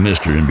keep the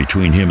mister in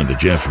between him and the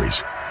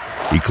Jeffreys.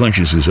 He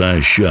clenches his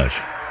eyes shut,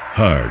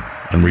 hard,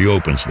 and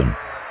reopens them.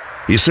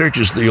 He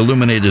searches the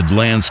illuminated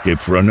landscape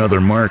for another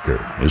marker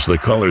as the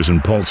colors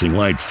and pulsing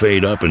light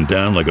fade up and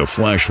down like a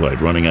flashlight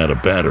running out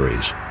of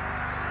batteries.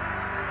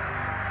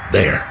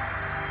 There.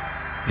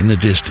 In the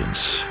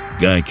distance,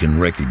 Guy can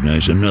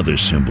recognize another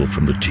symbol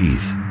from the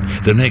teeth,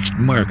 the next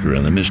marker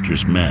on the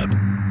mister's map.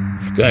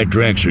 Guy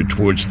drags her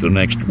towards the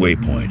next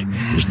waypoint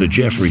as the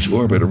Jeffreys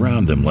orbit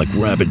around them like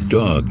rabid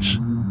dogs.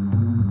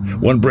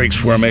 One breaks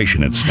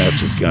formation and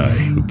snaps at Guy,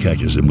 who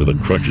catches him with a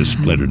crutch's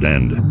splintered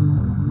end.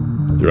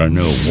 There are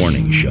no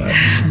warning shots.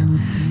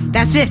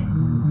 That's it.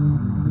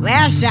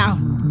 Last shout.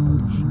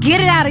 Get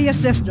it out of your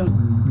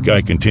system.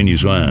 Guy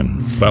continues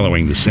on,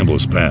 following the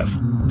symbol's path,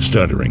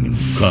 stuttering and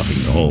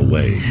coughing the whole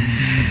way.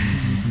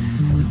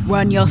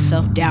 Run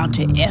yourself down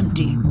to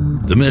empty.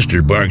 The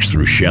mister barks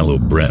through shallow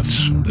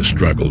breaths, the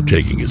struggle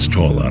taking its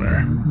toll on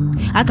her.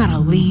 I got a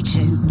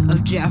legion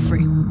of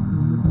Jeffrey.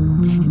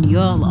 And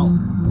you're alone.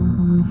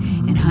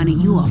 And honey,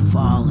 you are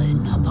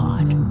falling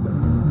apart.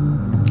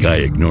 Guy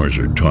ignores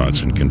her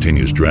taunts and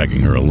continues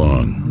dragging her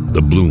along.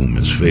 The bloom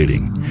is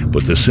fading,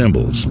 but the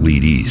symbols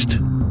lead east.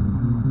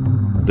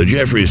 The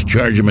Jeffreys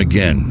charge him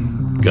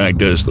again. Guy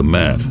does the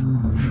math.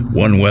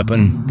 1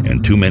 weapon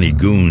and too many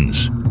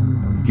goons.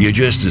 He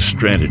adjusts his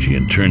strategy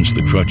and turns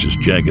the crutch's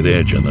jagged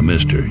edge on the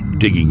mister,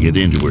 digging it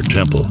into her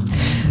temple.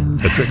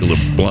 A trickle of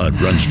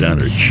blood runs down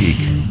her cheek.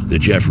 The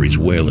Jeffreys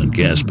wail and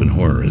gasp in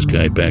horror as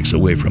Guy backs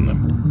away from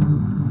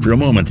them. For a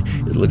moment,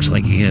 it looks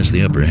like he has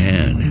the upper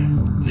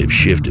hand. They've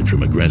shifted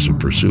from aggressive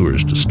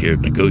pursuers to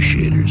scared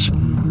negotiators.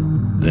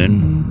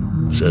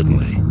 Then,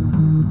 suddenly,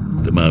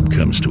 the mob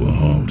comes to a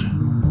halt.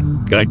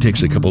 Guy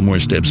takes a couple more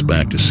steps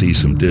back to see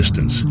some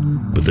distance,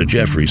 but the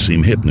Jeffreys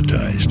seem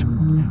hypnotized,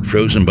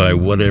 frozen by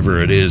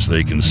whatever it is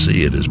they can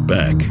see at his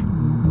back.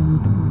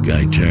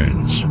 Guy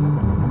turns.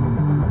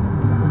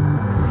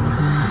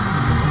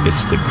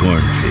 It's the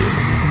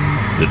cornfield.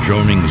 The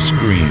droning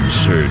screams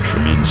surge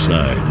from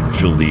inside and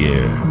fill the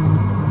air.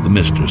 The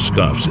mister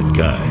scoffs at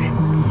Guy.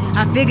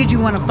 I figured you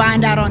want to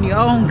find out on your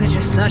own because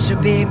you're such a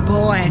big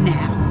boy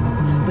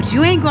now. But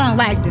you ain't gonna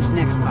like this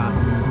next part.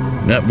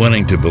 Not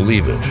wanting to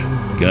believe it,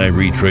 Guy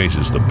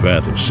retraces the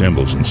path of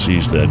symbols and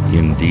sees that,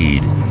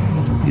 indeed,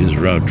 his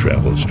route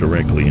travels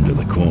directly into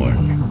the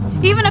corn.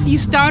 Even if you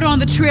start on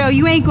the trail,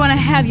 you ain't gonna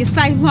have your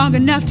sight long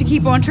enough to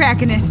keep on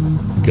tracking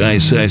it. Guy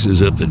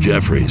sizes up the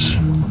Jeffries,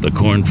 the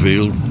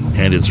cornfield,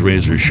 and its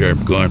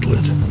razor-sharp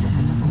gauntlet.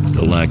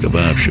 The lack of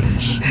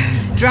options.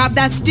 Drop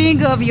that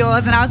stinger of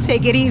yours and I'll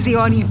take it easy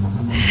on you.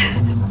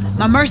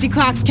 My mercy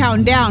clock's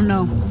counting down,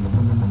 though.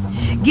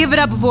 Give it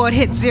up before it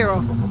hits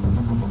 0.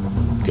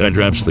 Guy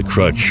drops the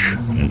crutch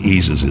and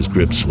eases his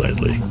grip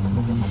slightly.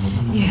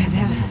 Yeah,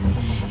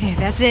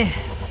 that's it.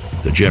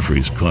 The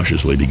Jeffries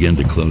cautiously begin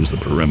to close the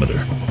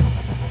perimeter.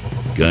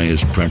 Guy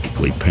is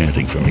practically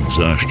panting from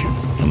exhaustion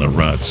and the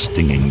rot's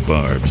stinging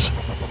barbs.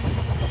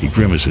 He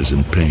grimaces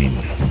in pain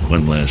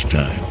one last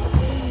time.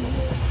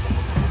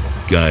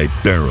 Guy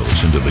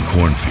barrels into the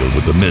cornfield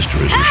with the mister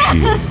as a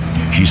shield.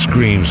 She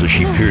screams as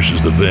she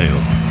pierces the veil,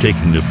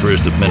 taking the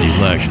first of many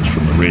lashes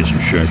from the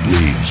razor-sharp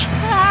leaves.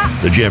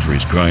 The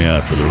Jeffries cry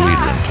out for their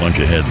leader and plunge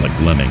ahead like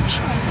lemmings.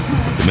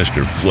 The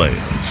mister flails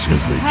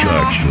as they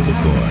charge through the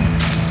corn.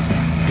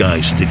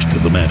 Guy sticks to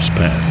the map's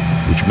path,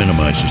 which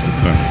minimizes the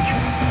carnage,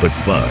 but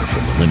far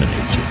from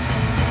eliminates it.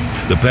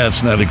 The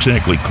path's not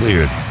exactly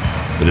cleared,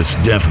 but it's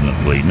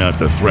definitely not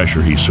the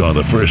thresher he saw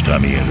the first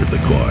time he entered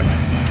the corn.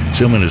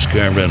 Someone has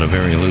carved out a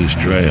very loose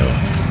trail,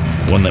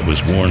 one that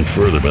was worn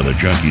further by the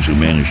junkies who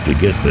managed to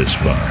get this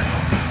far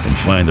and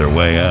find their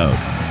way out.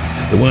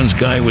 The ones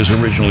Guy was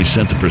originally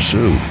sent to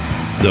pursue,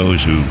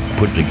 those who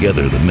put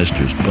together the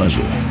mister's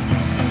puzzle.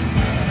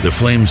 The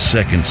flame's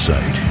second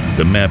sight,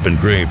 the map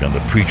engraved on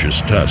the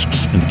preacher's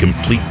tusks, and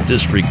complete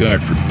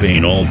disregard for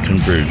pain all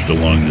converged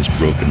along this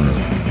broken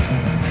road.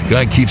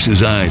 Guy keeps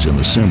his eyes on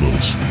the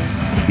symbols.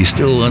 He's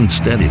still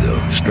unsteady,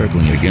 though,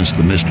 struggling against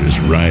the mister's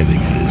writhing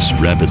and his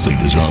rapidly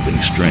dissolving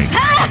strength.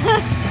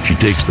 She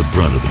takes the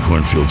brunt of the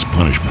cornfield's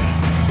punishment,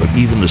 but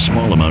even the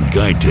small amount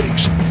Guy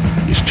takes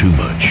is too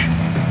much.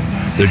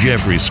 The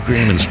Jeffries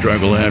scream and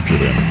struggle after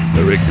them.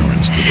 Their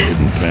ignorance to the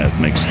hidden path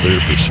makes their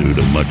pursuit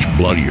a much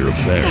bloodier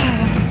affair.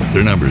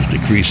 Their numbers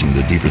decreasing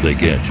the deeper they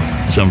get,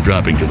 some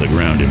dropping to the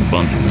ground in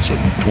bundles of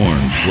torn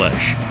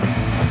flesh.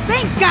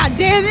 Thank God,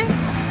 damn it!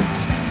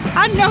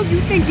 I know you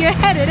think you're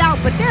headed out,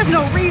 but there's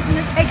no reason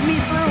to take me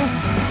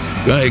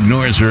through. Guy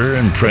ignores her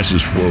and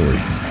presses forward,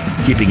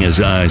 keeping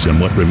his eyes on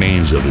what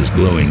remains of his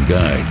glowing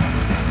guide.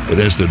 But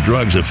as the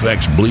drug's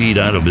effects bleed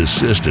out of his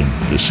system,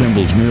 the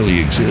symbols merely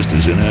exist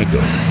as an echo,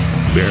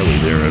 barely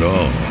there at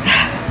all.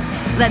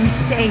 Let me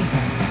stay.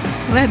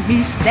 Just let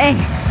me stay.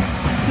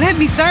 Let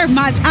me serve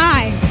my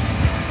time.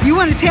 You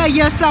want to tear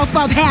yourself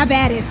up, have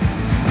at it.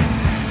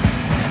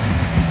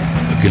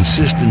 A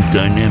consistent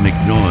dynamic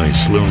noise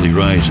slowly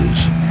rises.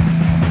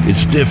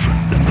 It's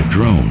different than the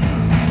drone.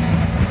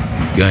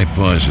 Guy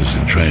pauses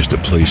and tries to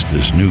place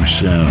this new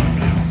sound.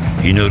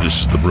 He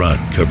notices the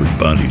rot-covered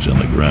bodies on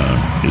the ground,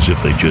 as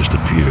if they just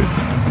appeared,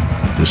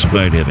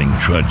 despite having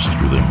trudged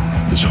through them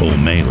this whole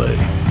melee.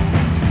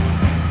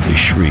 They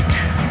shriek,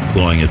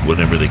 clawing at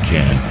whatever they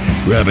can,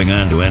 grabbing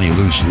onto any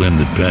loose limb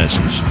that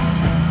passes.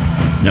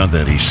 Now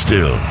that he's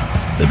still,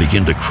 they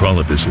begin to crawl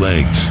up his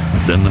legs,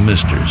 then the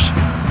misters,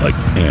 like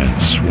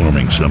ants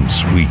swarming some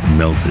sweet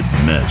melted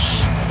mess.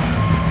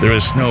 They're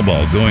a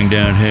snowball going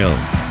downhill,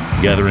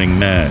 gathering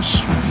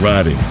mass,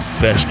 rotting,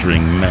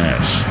 festering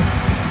mass.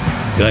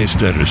 Guy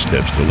stutter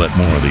steps to let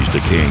more of these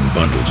decaying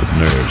bundles of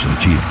nerves and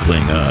teeth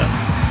cling on.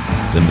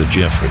 Then the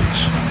Jeffries,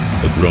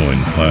 a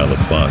growing pile of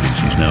bodies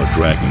he's now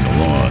dragging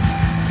along.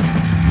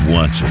 He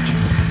wants it.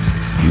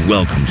 He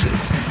welcomes it.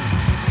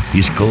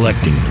 He's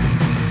collecting them.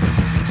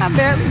 I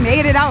barely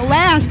made it out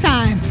last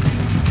time.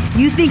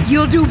 You think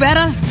you'll do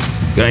better?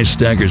 Guy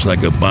staggers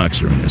like a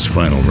boxer in his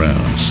final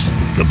rounds.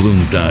 The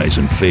bloom dies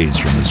and fades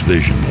from his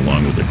vision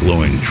along with the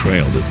glowing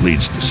trail that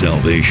leads to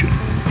salvation.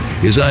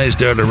 His eyes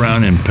dart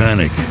around in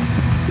panic.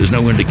 There's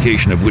no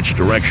indication of which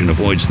direction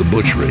avoids the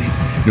butchery.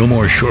 No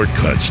more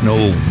shortcuts,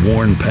 no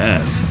worn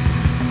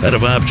path. Out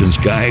of options,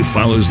 Guy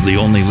follows the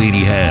only lead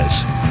he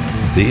has.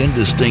 The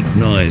indistinct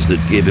noise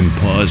that gave him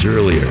pause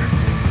earlier.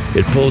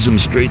 It pulls him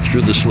straight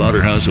through the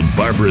slaughterhouse of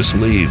barbarous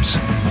leaves.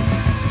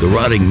 The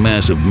rotting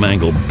mass of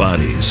mangled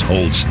bodies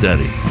holds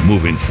steady,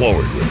 moving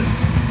forward with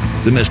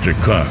him. The mister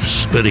coughs,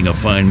 spitting a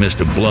fine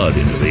mist of blood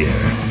into the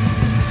air.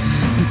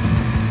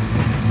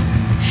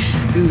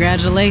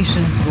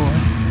 Congratulations, boy.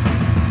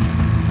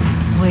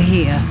 We're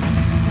here.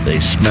 They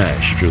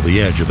smash through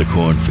the edge of the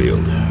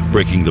cornfield,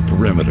 breaking the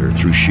perimeter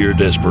through sheer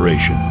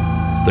desperation.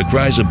 The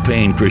cries of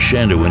pain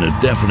crescendo in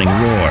a deafening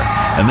roar,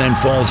 and then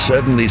fall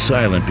suddenly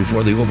silent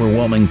before the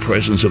overwhelming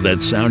presence of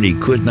that sound he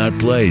could not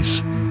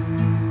place.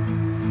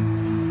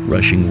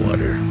 Rushing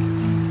water.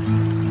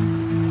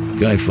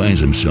 Guy finds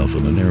himself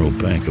on the narrow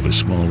bank of a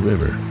small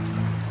river.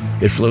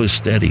 It flows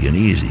steady and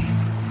easy,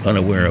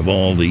 unaware of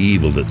all the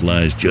evil that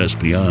lies just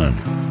beyond.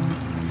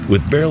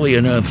 With barely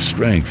enough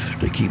strength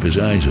to keep his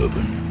eyes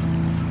open,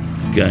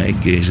 Guy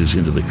gazes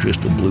into the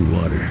crystal blue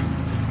water.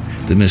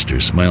 The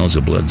mister smiles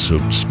a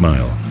blood-soaked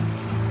smile.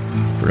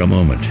 For a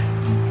moment,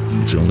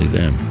 it's only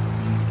them.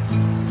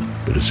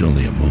 But it's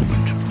only a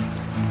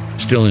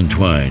moment. Still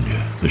entwined,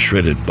 the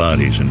shredded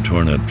bodies and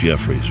torn-up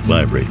Jeffries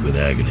vibrate with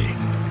agony.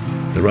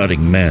 The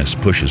rotting mass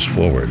pushes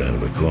forward out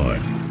of the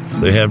corn.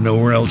 They have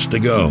nowhere else to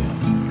go,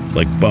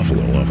 like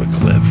buffalo off a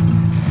cliff.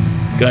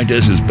 Guy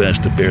does his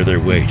best to bear their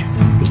weight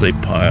as they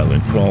pile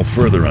and crawl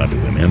further onto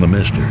him and the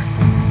mister.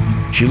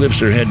 She lifts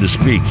her head to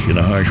speak in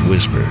a harsh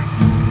whisper.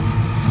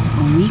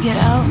 When we get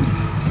out,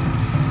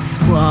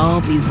 we'll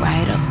all be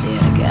right up there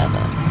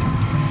together.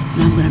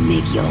 And I'm gonna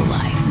make your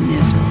life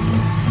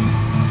miserable.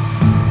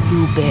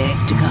 You'll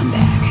beg to come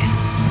back.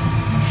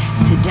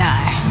 To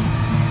die.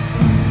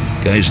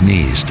 Guy's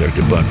knees start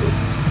to buckle.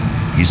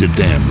 He's a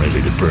dam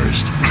ready to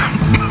burst.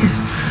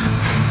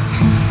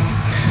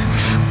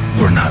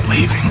 We're not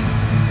leaving.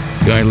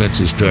 Guy lets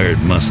his tired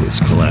muscles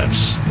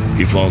collapse.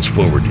 He falls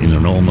forward in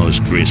an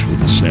almost graceful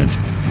descent,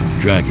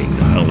 dragging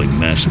the howling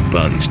mass of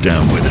bodies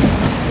down with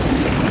him.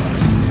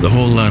 The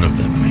whole lot of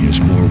them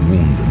is more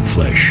wound than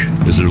flesh.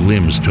 As their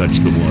limbs touch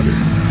the water,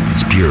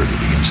 its purity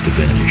begins to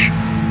vanish.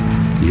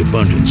 The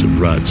abundance of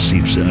rot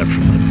seeps out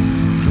from them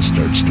and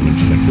starts to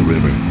infect the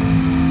river,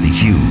 the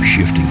hue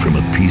shifting from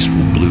a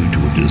peaceful blue to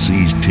a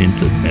diseased tint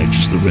that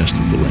matches the rest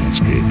of the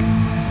landscape.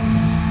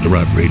 The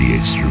rot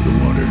radiates through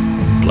the water,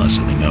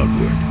 blossoming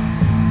outward.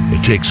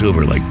 It takes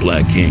over like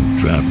black ink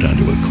dropped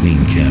onto a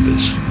clean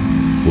canvas,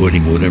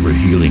 voiding whatever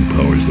healing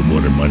powers the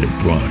water might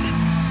have brought,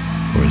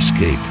 or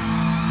escape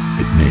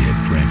it may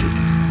have granted.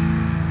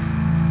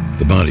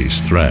 The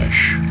bodies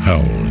thrash,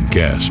 howl, and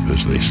gasp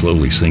as they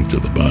slowly sink to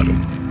the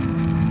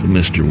bottom. The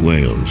mister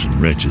wails and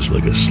retches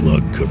like a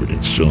slug covered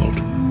in salt.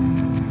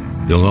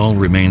 They'll all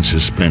remain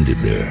suspended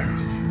there,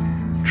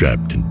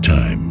 trapped in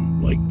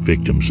time like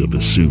victims of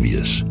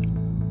Vesuvius.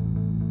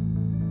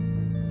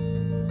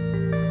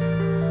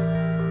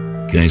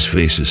 Guy's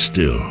face is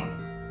still,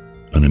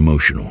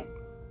 unemotional,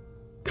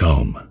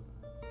 calm.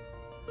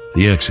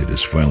 The exit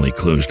is finally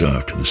closed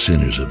off to the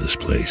sinners of this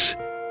place,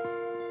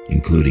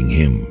 including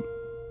him.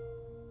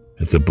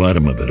 At the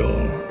bottom of it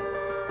all,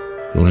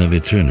 he'll have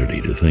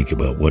eternity to think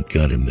about what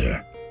got him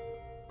there.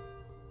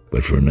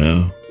 But for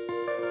now,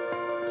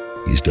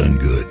 he's done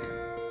good.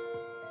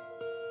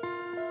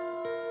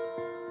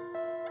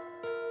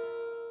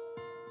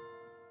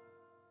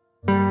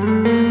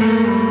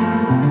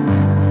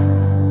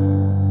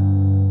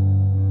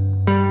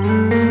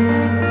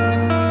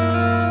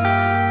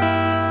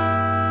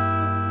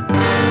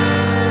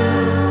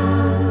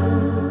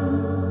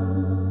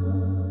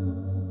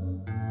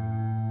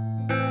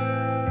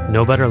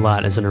 No Better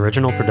Lot is an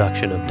original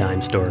production of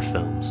Dime Store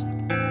Films.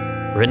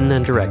 Written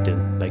and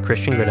directed by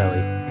Christian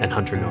Gradelli and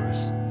Hunter Norris.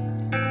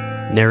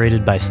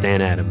 Narrated by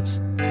Stan Adams.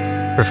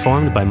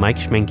 Performed by Mike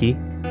Schminke,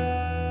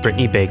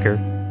 Brittany Baker,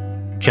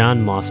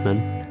 John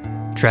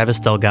Mossman, Travis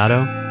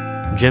Delgado,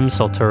 Jim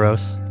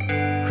Solturos,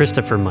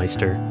 Christopher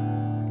Meister,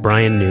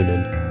 Brian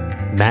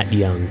Noonan, Matt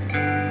Young,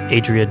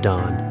 Adria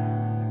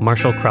Dawn,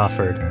 Marshall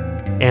Crawford,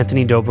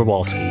 Anthony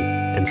Dobrowolski,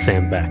 and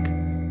Sam Beck.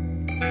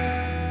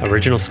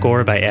 Original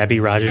score by Abby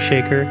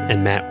Rajashekar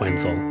and Matt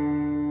Wenzel.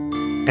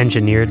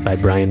 Engineered by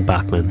Brian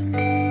Bachman.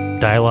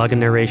 Dialogue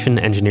and narration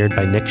engineered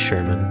by Nick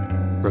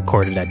Sherman.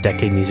 Recorded at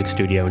Decade Music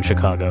Studio in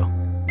Chicago.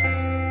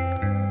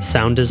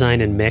 Sound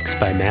design and mix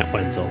by Matt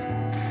Wenzel.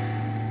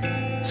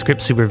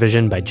 Script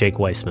supervision by Jake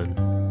Weissman.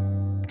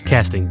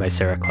 Casting by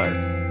Sarah Clark.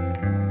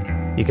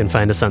 You can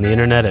find us on the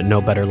internet at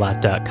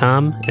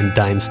NoBetterLot.com and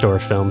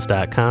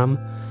DimeStoreFilms.com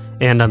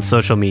and on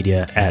social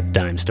media at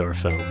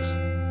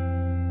DimeStoreFilms.